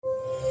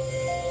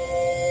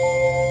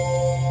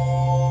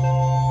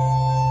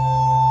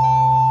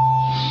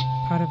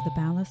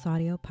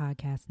Audio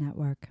Podcast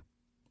Network.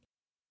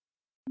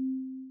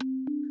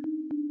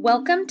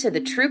 Welcome to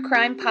the True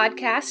Crime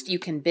Podcast you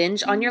can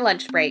binge on your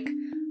lunch break.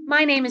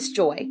 My name is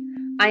Joy.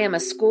 I am a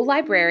school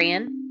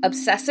librarian,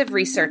 obsessive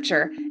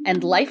researcher,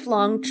 and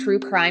lifelong true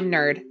crime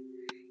nerd.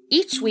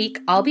 Each week,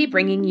 I'll be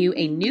bringing you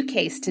a new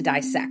case to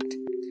dissect.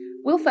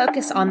 We'll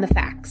focus on the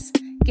facts,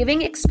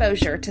 giving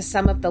exposure to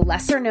some of the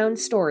lesser-known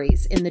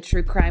stories in the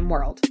true crime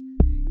world.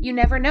 You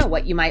never know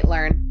what you might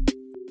learn.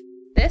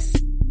 This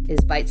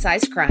is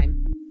Bite-Sized Crime.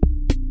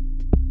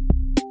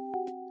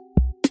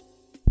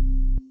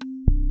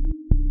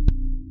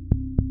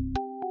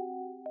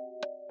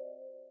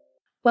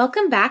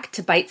 Welcome back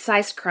to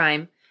Bite-Sized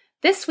Crime.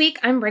 This week,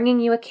 I'm bringing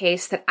you a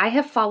case that I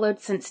have followed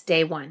since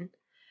day one.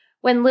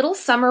 When little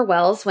Summer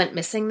Wells went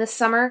missing this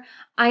summer,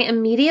 I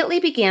immediately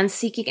began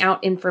seeking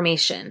out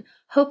information,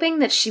 hoping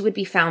that she would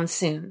be found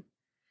soon.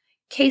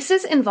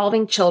 Cases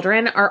involving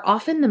children are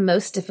often the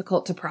most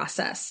difficult to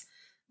process.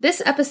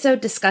 This episode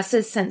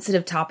discusses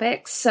sensitive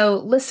topics, so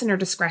listener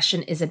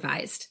discretion is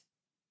advised.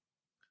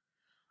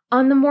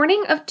 On the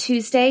morning of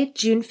Tuesday,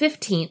 June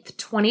 15th,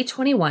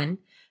 2021,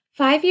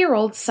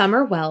 5-year-old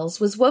Summer Wells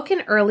was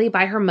woken early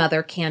by her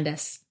mother,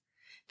 Candace.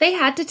 They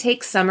had to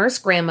take Summer's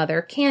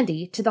grandmother,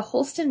 Candy, to the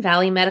Holston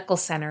Valley Medical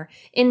Center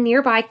in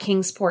nearby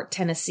Kingsport,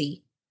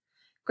 Tennessee.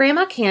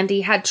 Grandma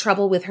Candy had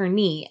trouble with her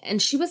knee,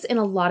 and she was in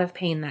a lot of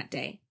pain that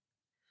day.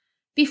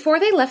 Before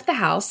they left the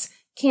house,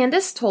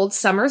 Candace told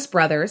Summer's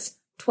brothers,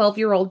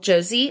 12-year-old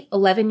Josie,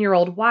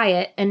 11-year-old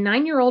Wyatt, and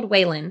 9-year-old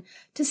Waylon,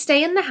 to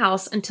stay in the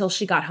house until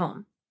she got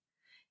home.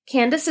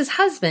 Candace's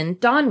husband,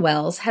 Don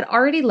Wells, had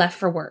already left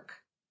for work.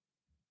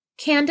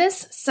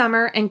 Candace,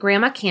 Summer, and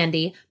Grandma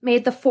Candy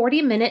made the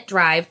 40-minute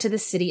drive to the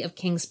city of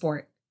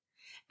Kingsport.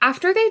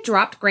 After they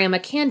dropped Grandma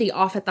Candy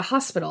off at the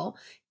hospital,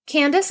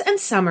 Candace and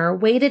Summer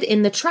waited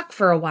in the truck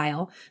for a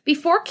while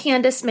before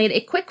Candace made a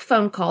quick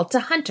phone call to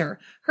Hunter,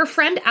 her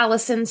friend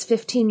Allison's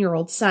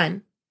 15-year-old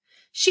son.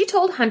 She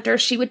told Hunter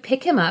she would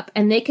pick him up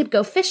and they could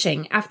go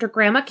fishing after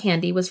Grandma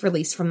Candy was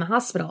released from the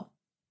hospital.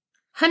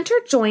 Hunter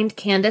joined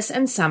Candace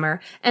and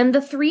Summer, and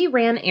the three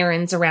ran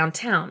errands around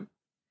town.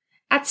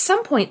 At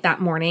some point that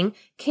morning,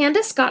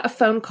 Candace got a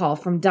phone call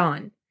from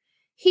Don.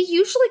 He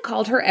usually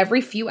called her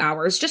every few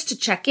hours just to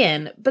check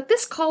in, but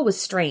this call was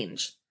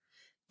strange.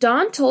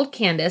 Don told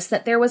Candace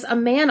that there was a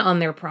man on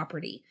their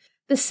property,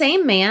 the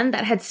same man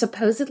that had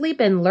supposedly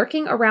been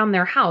lurking around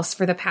their house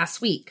for the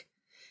past week.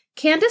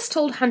 Candace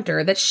told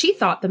Hunter that she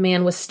thought the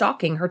man was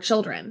stalking her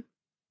children.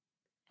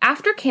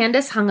 After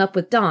Candace hung up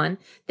with Don,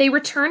 they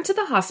returned to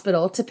the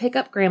hospital to pick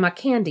up Grandma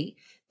Candy,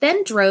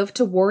 then drove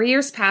to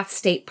Warriors Path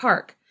State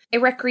Park, a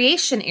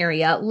recreation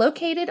area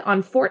located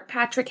on Fort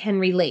Patrick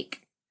Henry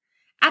Lake.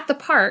 At the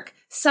park,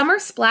 Summer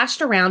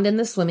splashed around in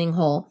the swimming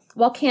hole,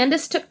 while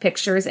Candace took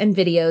pictures and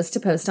videos to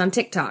post on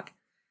TikTok.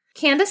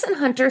 Candace and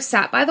Hunter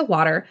sat by the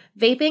water,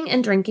 vaping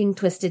and drinking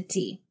twisted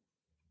tea.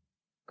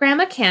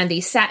 Grandma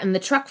Candy sat in the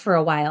truck for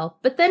a while,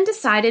 but then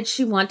decided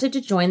she wanted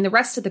to join the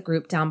rest of the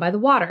group down by the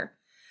water.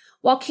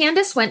 While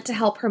Candace went to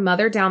help her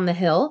mother down the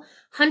hill,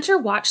 Hunter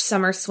watched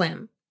Summer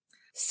swim.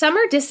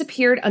 Summer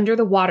disappeared under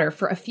the water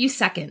for a few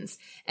seconds,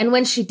 and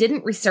when she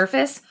didn't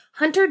resurface,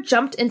 Hunter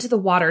jumped into the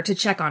water to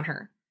check on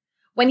her.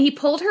 When he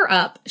pulled her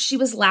up, she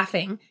was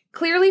laughing,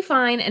 clearly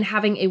fine and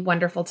having a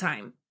wonderful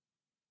time.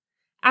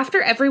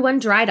 After everyone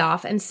dried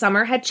off and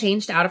Summer had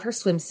changed out of her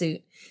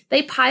swimsuit,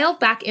 they piled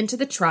back into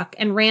the truck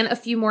and ran a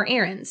few more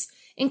errands,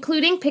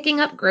 including picking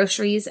up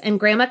groceries and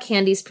Grandma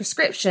Candy's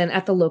prescription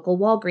at the local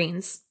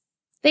Walgreens.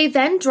 They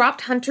then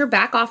dropped Hunter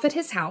back off at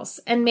his house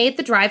and made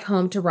the drive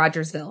home to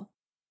Rogersville.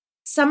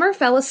 Summer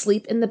fell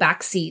asleep in the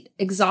back seat,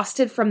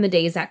 exhausted from the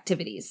day's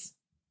activities.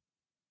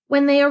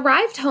 When they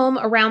arrived home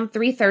around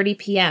 3:30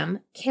 p.m.,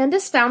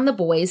 Candace found the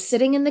boys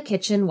sitting in the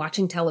kitchen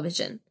watching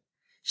television.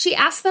 She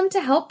asked them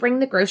to help bring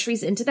the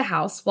groceries into the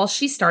house while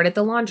she started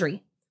the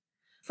laundry.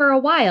 For a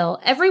while,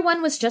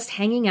 everyone was just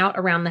hanging out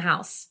around the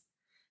house.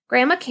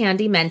 Grandma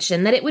Candy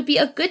mentioned that it would be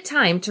a good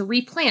time to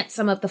replant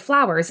some of the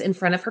flowers in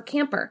front of her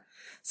camper,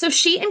 so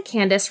she and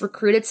Candace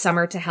recruited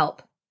Summer to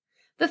help.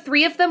 The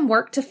three of them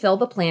worked to fill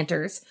the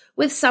planters,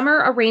 with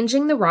Summer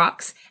arranging the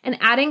rocks and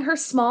adding her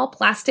small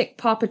plastic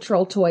Paw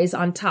Patrol toys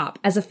on top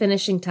as a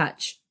finishing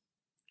touch.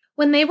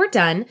 When they were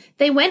done,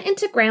 they went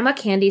into Grandma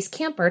Candy's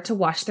camper to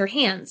wash their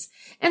hands,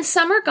 and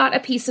Summer got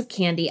a piece of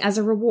candy as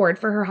a reward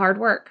for her hard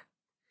work.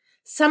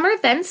 Summer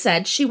then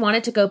said she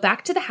wanted to go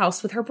back to the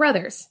house with her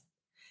brothers.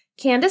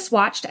 Candace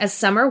watched as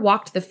Summer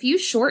walked the few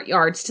short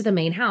yards to the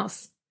main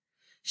house.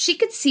 She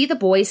could see the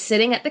boys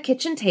sitting at the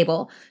kitchen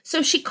table,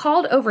 so she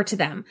called over to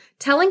them,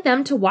 telling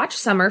them to watch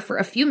Summer for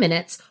a few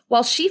minutes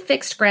while she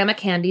fixed Grandma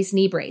Candy's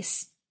knee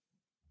brace.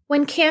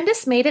 When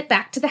Candace made it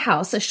back to the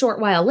house a short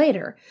while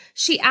later,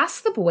 she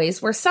asked the boys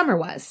where Summer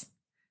was.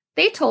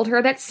 They told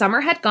her that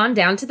Summer had gone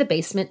down to the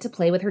basement to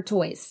play with her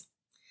toys.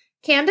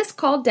 Candace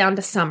called down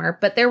to Summer,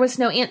 but there was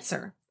no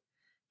answer.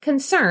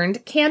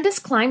 Concerned, Candace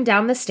climbed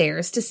down the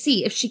stairs to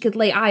see if she could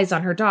lay eyes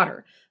on her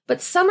daughter,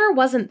 but Summer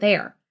wasn't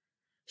there.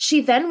 She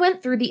then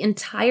went through the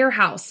entire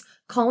house,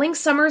 calling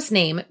Summer's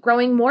name,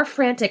 growing more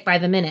frantic by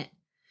the minute.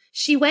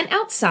 She went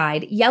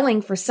outside,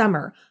 yelling for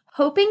Summer,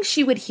 hoping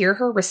she would hear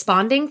her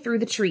responding through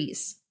the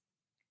trees.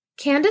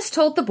 Candace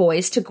told the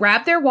boys to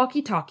grab their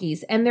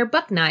walkie-talkies and their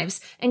buck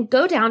knives and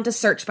go down to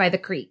search by the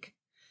creek.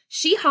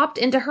 She hopped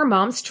into her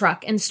mom's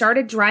truck and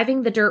started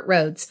driving the dirt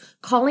roads,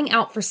 calling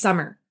out for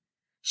Summer.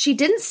 She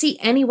didn't see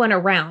anyone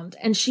around,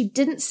 and she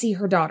didn't see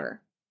her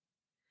daughter.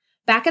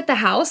 Back at the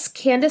house,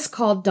 Candace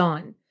called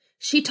Don.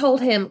 She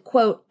told him,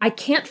 quote, "I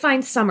can't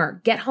find Summer.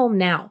 Get home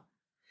now."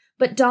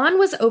 But Don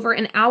was over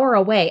an hour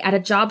away at a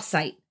job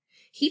site.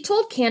 He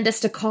told Candace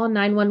to call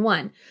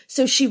 911,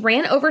 so she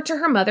ran over to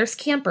her mother's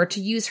camper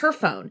to use her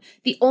phone,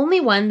 the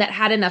only one that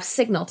had enough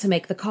signal to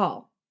make the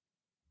call.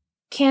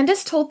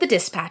 Candace told the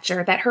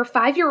dispatcher that her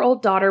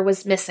 5-year-old daughter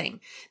was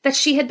missing, that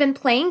she had been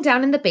playing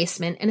down in the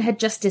basement and had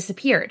just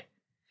disappeared.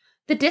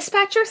 The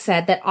dispatcher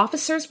said that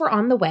officers were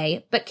on the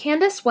way, but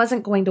Candace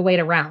wasn't going to wait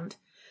around.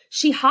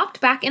 She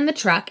hopped back in the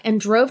truck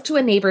and drove to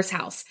a neighbor's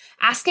house,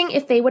 asking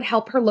if they would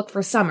help her look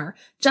for Summer,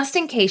 just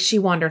in case she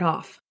wandered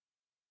off.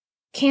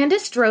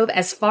 Candace drove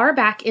as far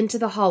back into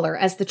the holler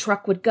as the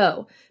truck would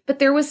go, but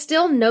there was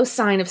still no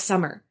sign of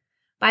Summer.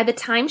 By the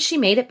time she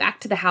made it back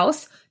to the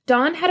house,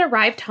 Dawn had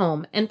arrived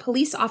home and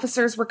police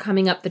officers were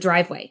coming up the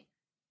driveway.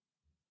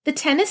 The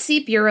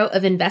Tennessee Bureau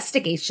of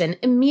Investigation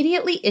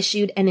immediately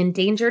issued an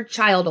endangered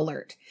child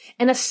alert,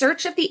 and a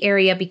search of the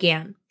area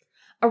began.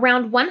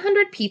 Around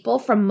 100 people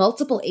from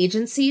multiple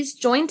agencies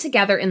joined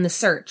together in the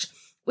search,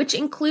 which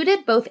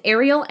included both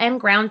aerial and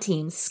ground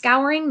teams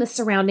scouring the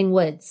surrounding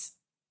woods.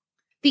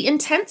 The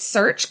intense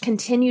search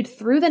continued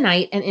through the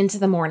night and into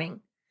the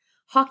morning.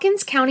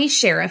 Hawkins County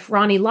Sheriff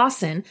Ronnie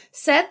Lawson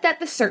said that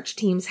the search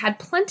teams had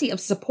plenty of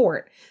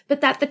support,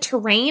 but that the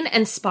terrain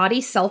and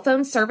spotty cell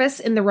phone service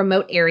in the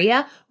remote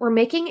area were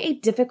making a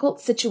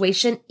difficult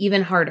situation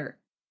even harder.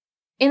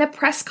 In a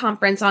press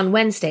conference on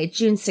Wednesday,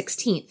 June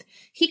 16th,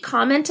 he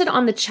commented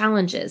on the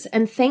challenges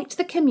and thanked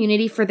the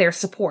community for their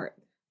support.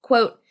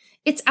 Quote,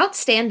 "It's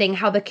outstanding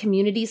how the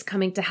community's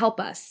coming to help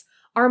us.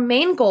 Our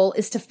main goal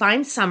is to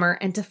find Summer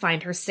and to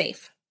find her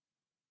safe."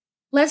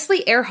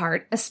 Leslie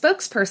Earhart, a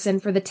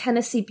spokesperson for the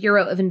Tennessee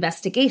Bureau of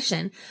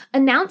Investigation,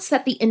 announced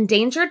that the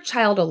endangered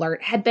child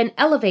alert had been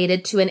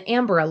elevated to an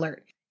Amber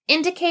Alert,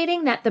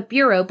 indicating that the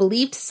Bureau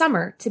believed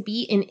Summer to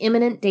be in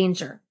imminent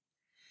danger.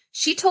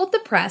 She told the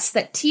press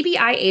that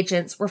TBI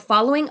agents were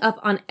following up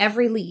on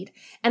every lead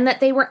and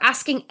that they were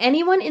asking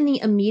anyone in the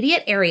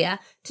immediate area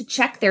to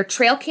check their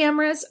trail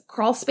cameras,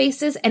 crawl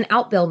spaces, and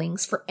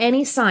outbuildings for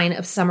any sign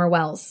of Summer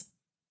Wells.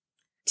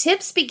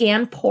 Tips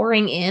began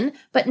pouring in,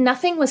 but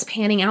nothing was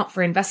panning out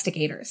for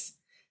investigators.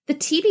 The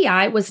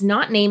TBI was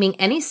not naming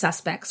any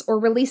suspects or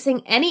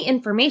releasing any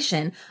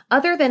information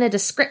other than a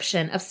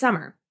description of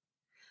Summer.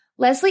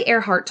 Leslie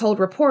Earhart told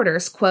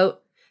reporters,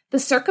 quote, "The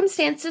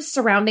circumstances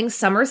surrounding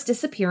Summer's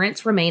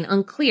disappearance remain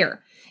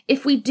unclear.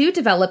 If we do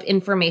develop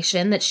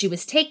information that she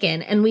was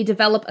taken and we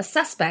develop a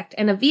suspect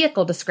and a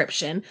vehicle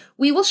description,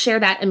 we will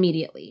share that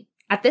immediately.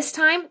 At this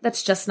time,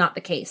 that's just not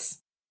the case."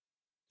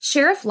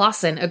 Sheriff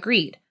Lawson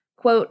agreed.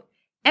 Quote,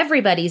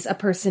 "Everybody's a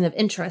person of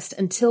interest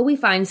until we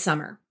find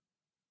Summer."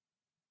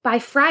 By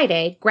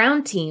Friday,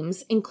 ground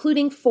teams,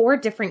 including 4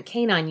 different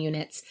canine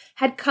units,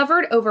 had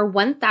covered over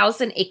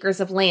 1,000 acres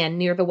of land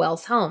near the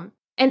Wells home,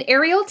 and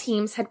aerial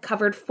teams had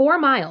covered 4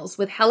 miles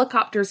with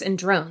helicopters and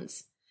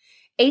drones.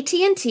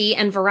 AT&T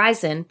and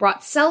Verizon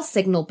brought cell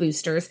signal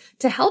boosters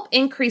to help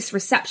increase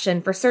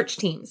reception for search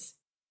teams.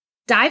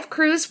 Dive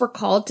crews were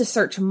called to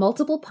search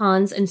multiple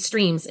ponds and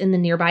streams in the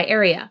nearby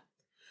area.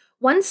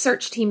 One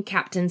search team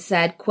captain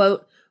said,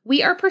 quote,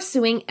 "We are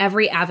pursuing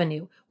every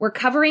avenue. We're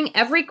covering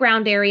every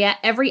ground area,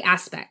 every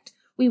aspect.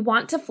 We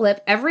want to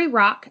flip every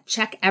rock,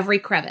 check every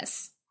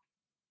crevice."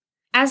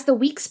 As the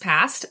weeks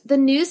passed, the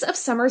news of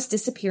Summer's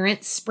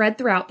disappearance spread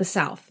throughout the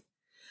South.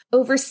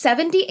 Over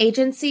 70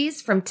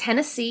 agencies from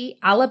Tennessee,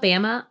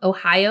 Alabama,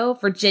 Ohio,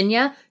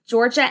 Virginia,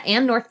 Georgia,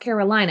 and North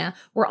Carolina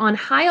were on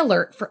high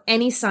alert for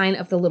any sign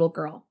of the little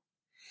girl.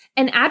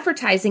 An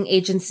advertising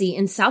agency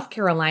in South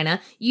Carolina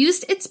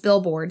used its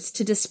billboards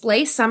to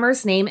display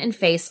Summer's name and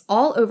face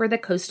all over the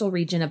coastal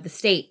region of the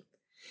state.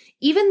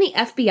 Even the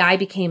FBI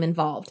became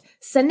involved,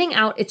 sending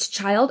out its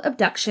child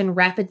abduction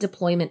rapid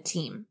deployment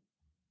team.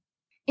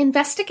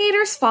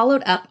 Investigators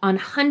followed up on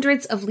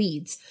hundreds of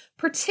leads,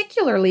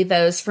 particularly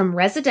those from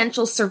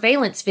residential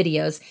surveillance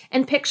videos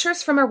and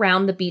pictures from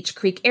around the Beech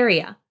Creek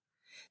area.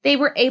 They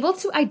were able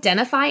to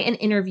identify and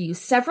interview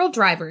several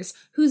drivers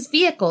whose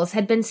vehicles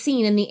had been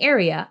seen in the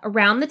area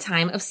around the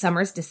time of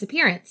Summer's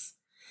disappearance.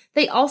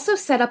 They also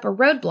set up a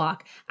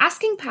roadblock,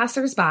 asking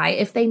passersby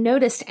if they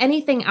noticed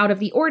anything out of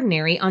the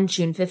ordinary on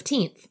June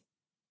 15th.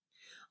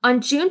 On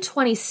June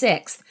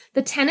 26th,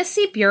 the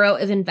Tennessee Bureau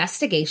of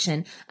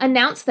Investigation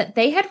announced that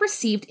they had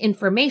received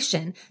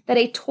information that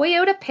a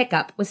Toyota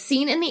pickup was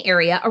seen in the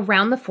area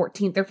around the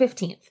 14th or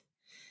 15th.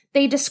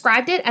 They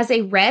described it as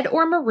a red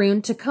or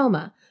maroon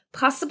Tacoma,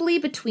 possibly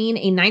between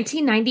a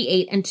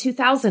 1998 and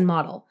 2000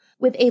 model,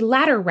 with a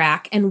ladder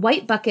rack and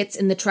white buckets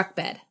in the truck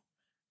bed.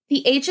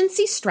 The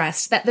agency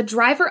stressed that the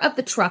driver of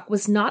the truck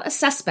was not a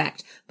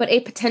suspect, but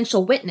a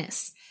potential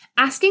witness,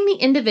 asking the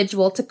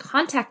individual to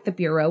contact the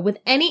Bureau with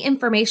any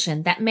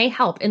information that may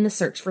help in the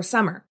search for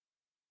Summer.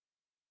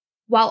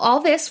 While all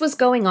this was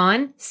going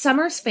on,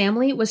 Summer's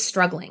family was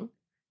struggling.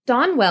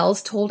 Dawn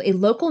Wells told a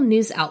local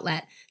news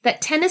outlet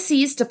that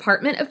Tennessee's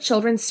Department of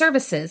Children's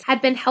Services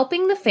had been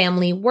helping the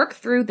family work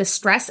through the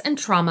stress and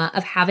trauma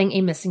of having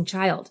a missing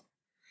child.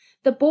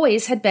 The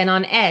boys had been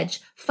on edge,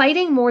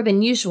 fighting more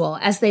than usual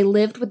as they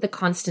lived with the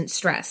constant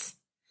stress.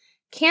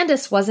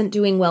 Candace wasn't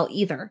doing well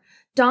either.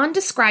 Dawn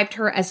described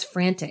her as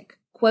frantic.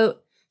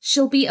 Quote,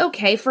 "She'll be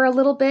okay for a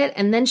little bit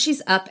and then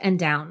she's up and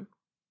down."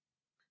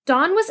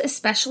 Dawn was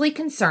especially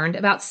concerned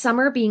about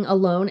Summer being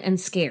alone and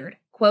scared.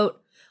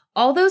 Quote,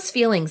 "All those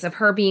feelings of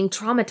her being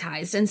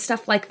traumatized and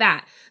stuff like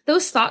that,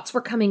 those thoughts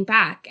were coming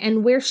back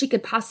and where she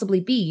could possibly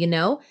be, you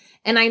know?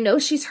 And I know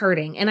she's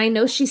hurting and I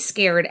know she's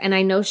scared and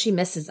I know she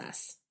misses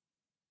us."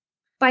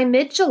 By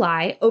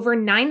mid-July, over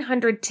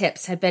 900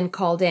 tips had been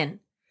called in.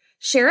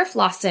 Sheriff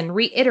Lawson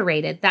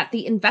reiterated that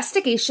the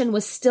investigation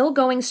was still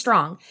going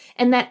strong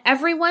and that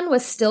everyone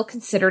was still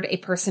considered a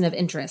person of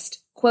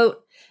interest.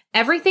 Quote,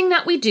 "Everything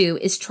that we do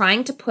is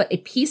trying to put a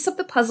piece of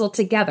the puzzle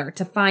together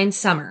to find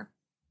Summer."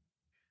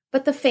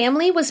 But the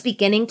family was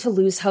beginning to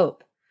lose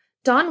hope.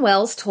 Dawn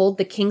Wells told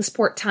the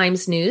Kingsport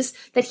Times-News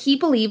that he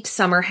believed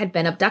Summer had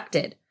been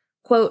abducted.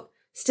 Quote,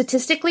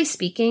 "Statistically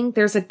speaking,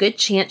 there's a good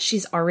chance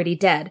she's already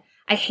dead.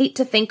 I hate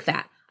to think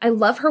that. I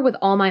love her with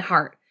all my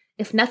heart.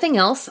 If nothing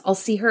else, I'll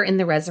see her in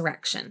the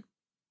resurrection."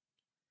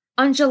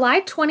 On July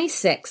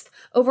 26th,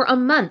 over a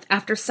month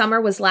after Summer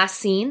was last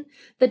seen,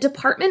 the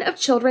Department of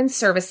Children's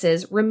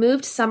Services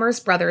removed Summer's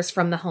brothers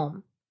from the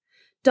home.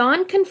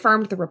 Dawn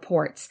confirmed the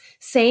reports,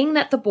 saying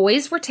that the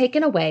boys were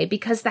taken away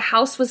because the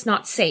house was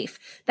not safe,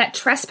 that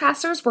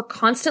trespassers were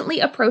constantly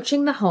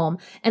approaching the home,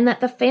 and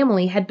that the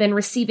family had been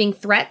receiving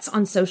threats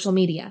on social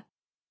media.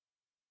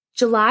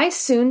 July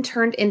soon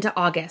turned into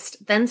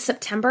August, then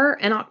September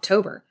and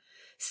October.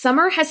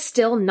 Summer has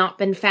still not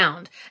been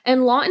found,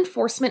 and law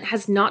enforcement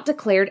has not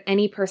declared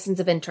any persons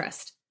of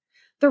interest.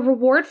 The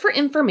reward for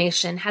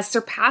information has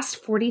surpassed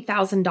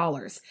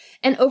 $40,000,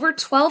 and over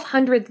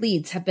 1,200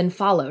 leads have been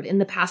followed in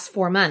the past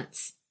 4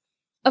 months.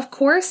 Of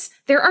course,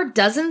 there are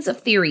dozens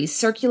of theories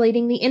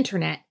circulating the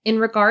internet in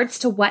regards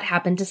to what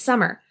happened to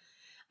Summer.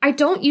 I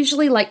don't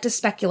usually like to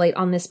speculate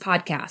on this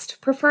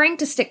podcast, preferring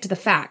to stick to the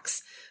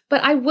facts,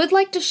 but I would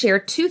like to share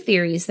 2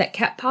 theories that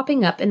kept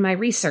popping up in my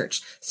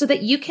research so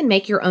that you can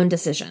make your own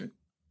decision.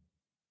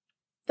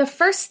 The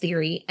first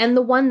theory, and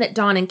the one that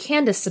Dawn and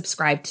Candace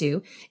subscribe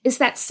to, is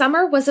that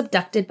Summer was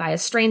abducted by a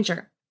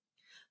stranger.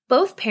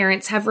 Both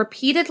parents have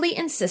repeatedly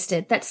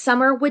insisted that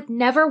Summer would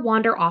never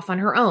wander off on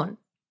her own.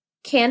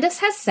 Candace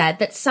has said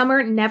that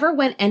Summer never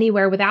went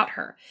anywhere without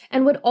her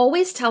and would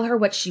always tell her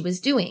what she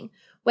was doing,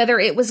 whether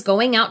it was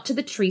going out to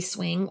the tree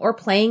swing or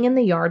playing in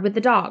the yard with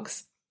the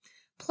dogs.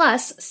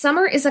 Plus,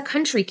 Summer is a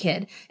country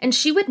kid, and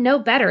she would know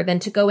better than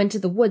to go into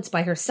the woods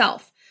by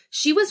herself.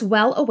 She was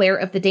well aware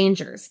of the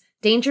dangers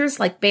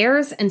like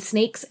bears and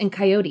snakes and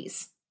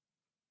coyotes.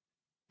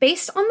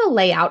 Based on the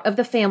layout of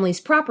the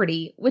family's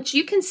property, which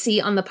you can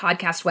see on the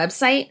podcast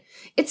website,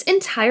 it's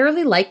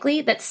entirely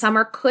likely that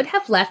Summer could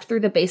have left through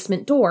the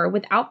basement door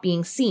without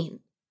being seen.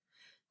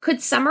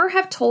 Could Summer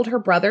have told her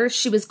brothers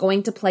she was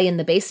going to play in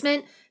the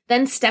basement,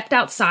 then stepped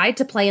outside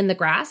to play in the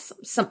grass,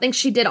 something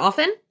she did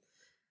often?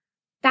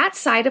 That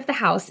side of the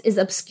house is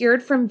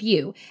obscured from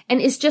view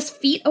and is just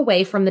feet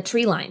away from the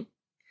tree line.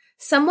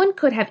 Someone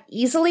could have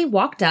easily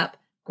walked up,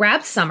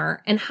 grabbed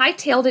Summer, and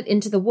hightailed it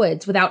into the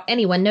woods without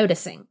anyone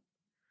noticing.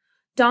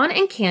 Dawn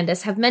and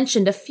Candace have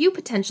mentioned a few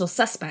potential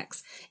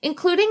suspects,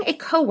 including a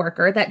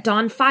coworker that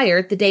Dawn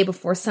fired the day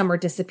before Summer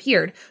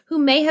disappeared, who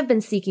may have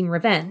been seeking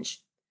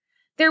revenge.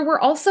 There were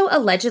also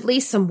allegedly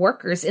some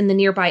workers in the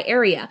nearby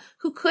area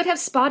who could have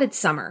spotted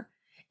Summer.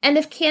 And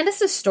if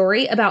Candace's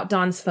story about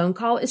Dawn's phone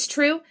call is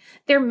true,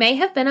 there may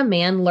have been a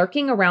man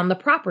lurking around the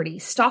property,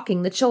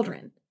 stalking the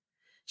children.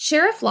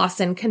 Sheriff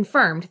Lawson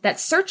confirmed that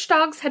search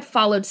dogs had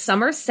followed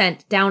Summer's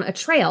scent down a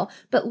trail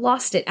but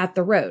lost it at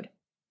the road.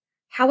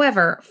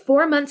 However,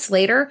 4 months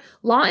later,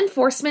 law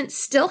enforcement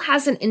still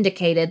hasn't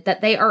indicated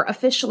that they are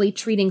officially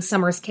treating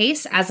Summer's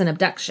case as an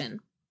abduction.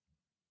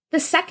 The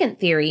second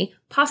theory,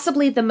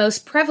 possibly the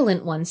most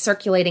prevalent one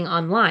circulating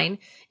online,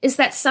 is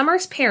that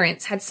Summer's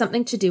parents had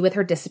something to do with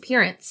her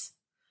disappearance.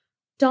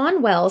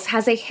 Dawn Wells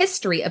has a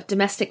history of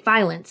domestic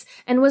violence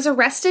and was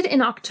arrested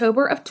in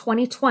October of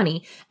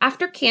 2020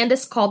 after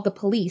Candace called the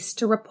police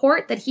to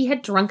report that he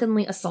had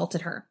drunkenly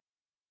assaulted her.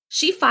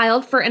 She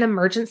filed for an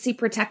emergency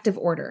protective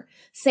order,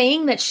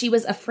 saying that she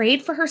was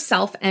afraid for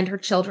herself and her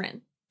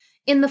children.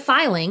 In the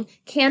filing,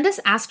 Candace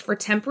asked for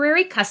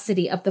temporary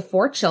custody of the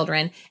 4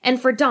 children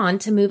and for Dawn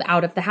to move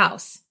out of the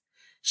house.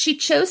 She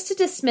chose to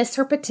dismiss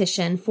her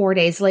petition 4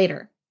 days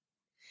later.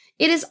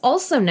 It is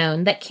also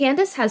known that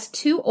Candace has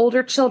 2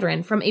 older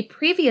children from a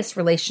previous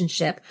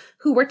relationship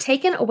who were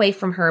taken away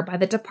from her by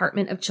the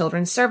Department of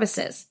Children's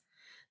Services.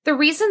 The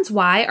reasons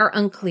why are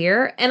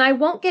unclear, and I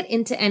won't get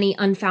into any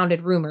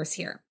unfounded rumors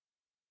here.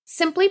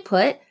 Simply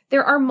put,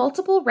 There are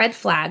multiple red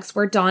flags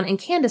where Dawn and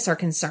Candace are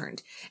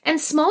concerned,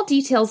 and small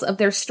details of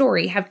their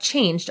story have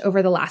changed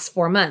over the last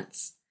 4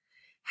 months.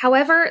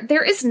 However,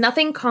 there is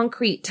nothing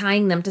concrete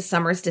tying them to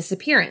Summer's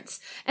disappearance,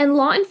 and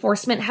law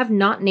enforcement have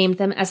not named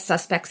them as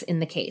suspects in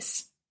the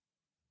case.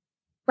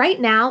 Right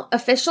now,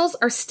 officials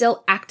are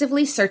still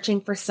actively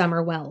searching for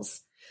Summer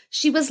Wells.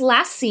 She was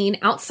last seen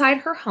outside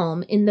her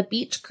home in the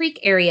Beech Creek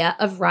area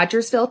of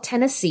Rogersville,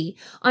 Tennessee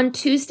on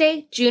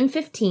Tuesday, June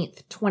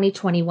 15th,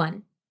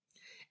 2021.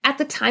 At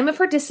the time of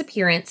her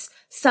disappearance,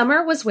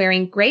 Summer was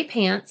wearing gray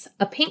pants,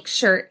 a pink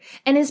shirt,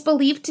 and is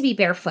believed to be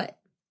barefoot.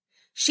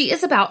 She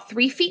is about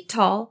 3 feet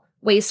tall,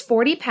 weighs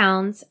 40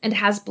 pounds, and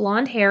has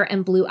blonde hair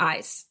and blue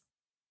eyes.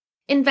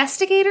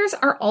 Investigators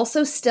are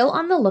also still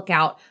on the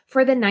lookout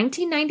for the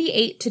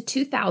 1998 to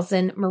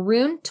 2000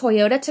 maroon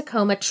Toyota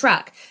Tacoma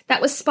truck that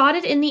was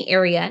spotted in the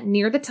area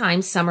near the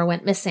time Summer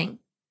went missing.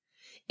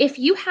 If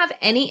you have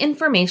any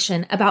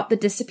information about the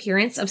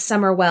disappearance of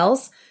Summer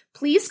Wells,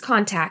 please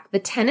contact the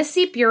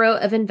Tennessee Bureau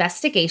of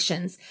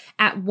Investigations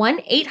at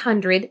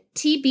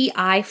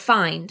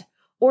 1-800-TBI-FIND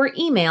or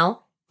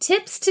email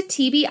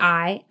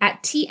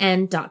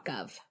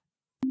tipstotbi@tn.gov.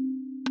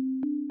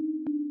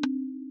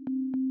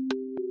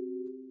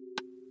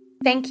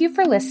 Thank you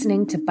for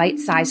listening to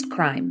Bite-Sized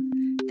Crime.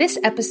 This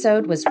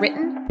episode was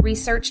written,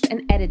 researched,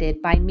 and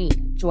edited by me,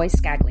 Joy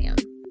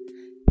Scaglione.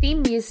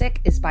 Theme music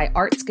is by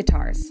Arts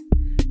Guitars.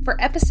 For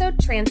episode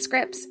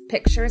transcripts,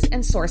 pictures,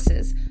 and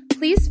sources,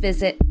 please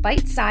visit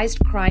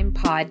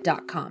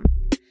bitesizedcrimepod.com.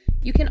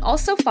 You can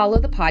also follow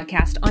the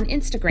podcast on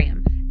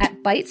Instagram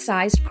at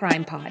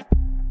bitesizedcrimepod.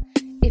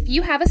 If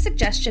you have a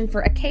suggestion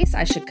for a case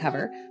I should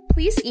cover,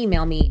 please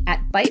email me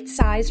at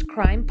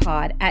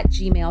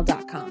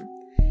bitesizedcrimepod@gmail.com.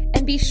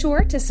 And be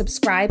sure to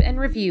subscribe and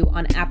review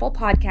on Apple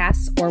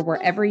Podcasts or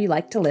wherever you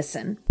like to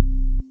listen.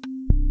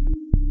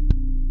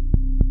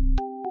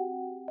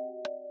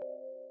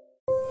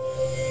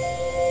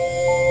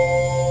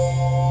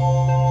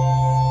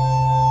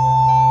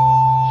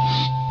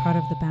 Part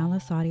of the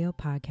Boundless Audio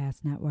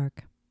Podcast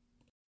Network.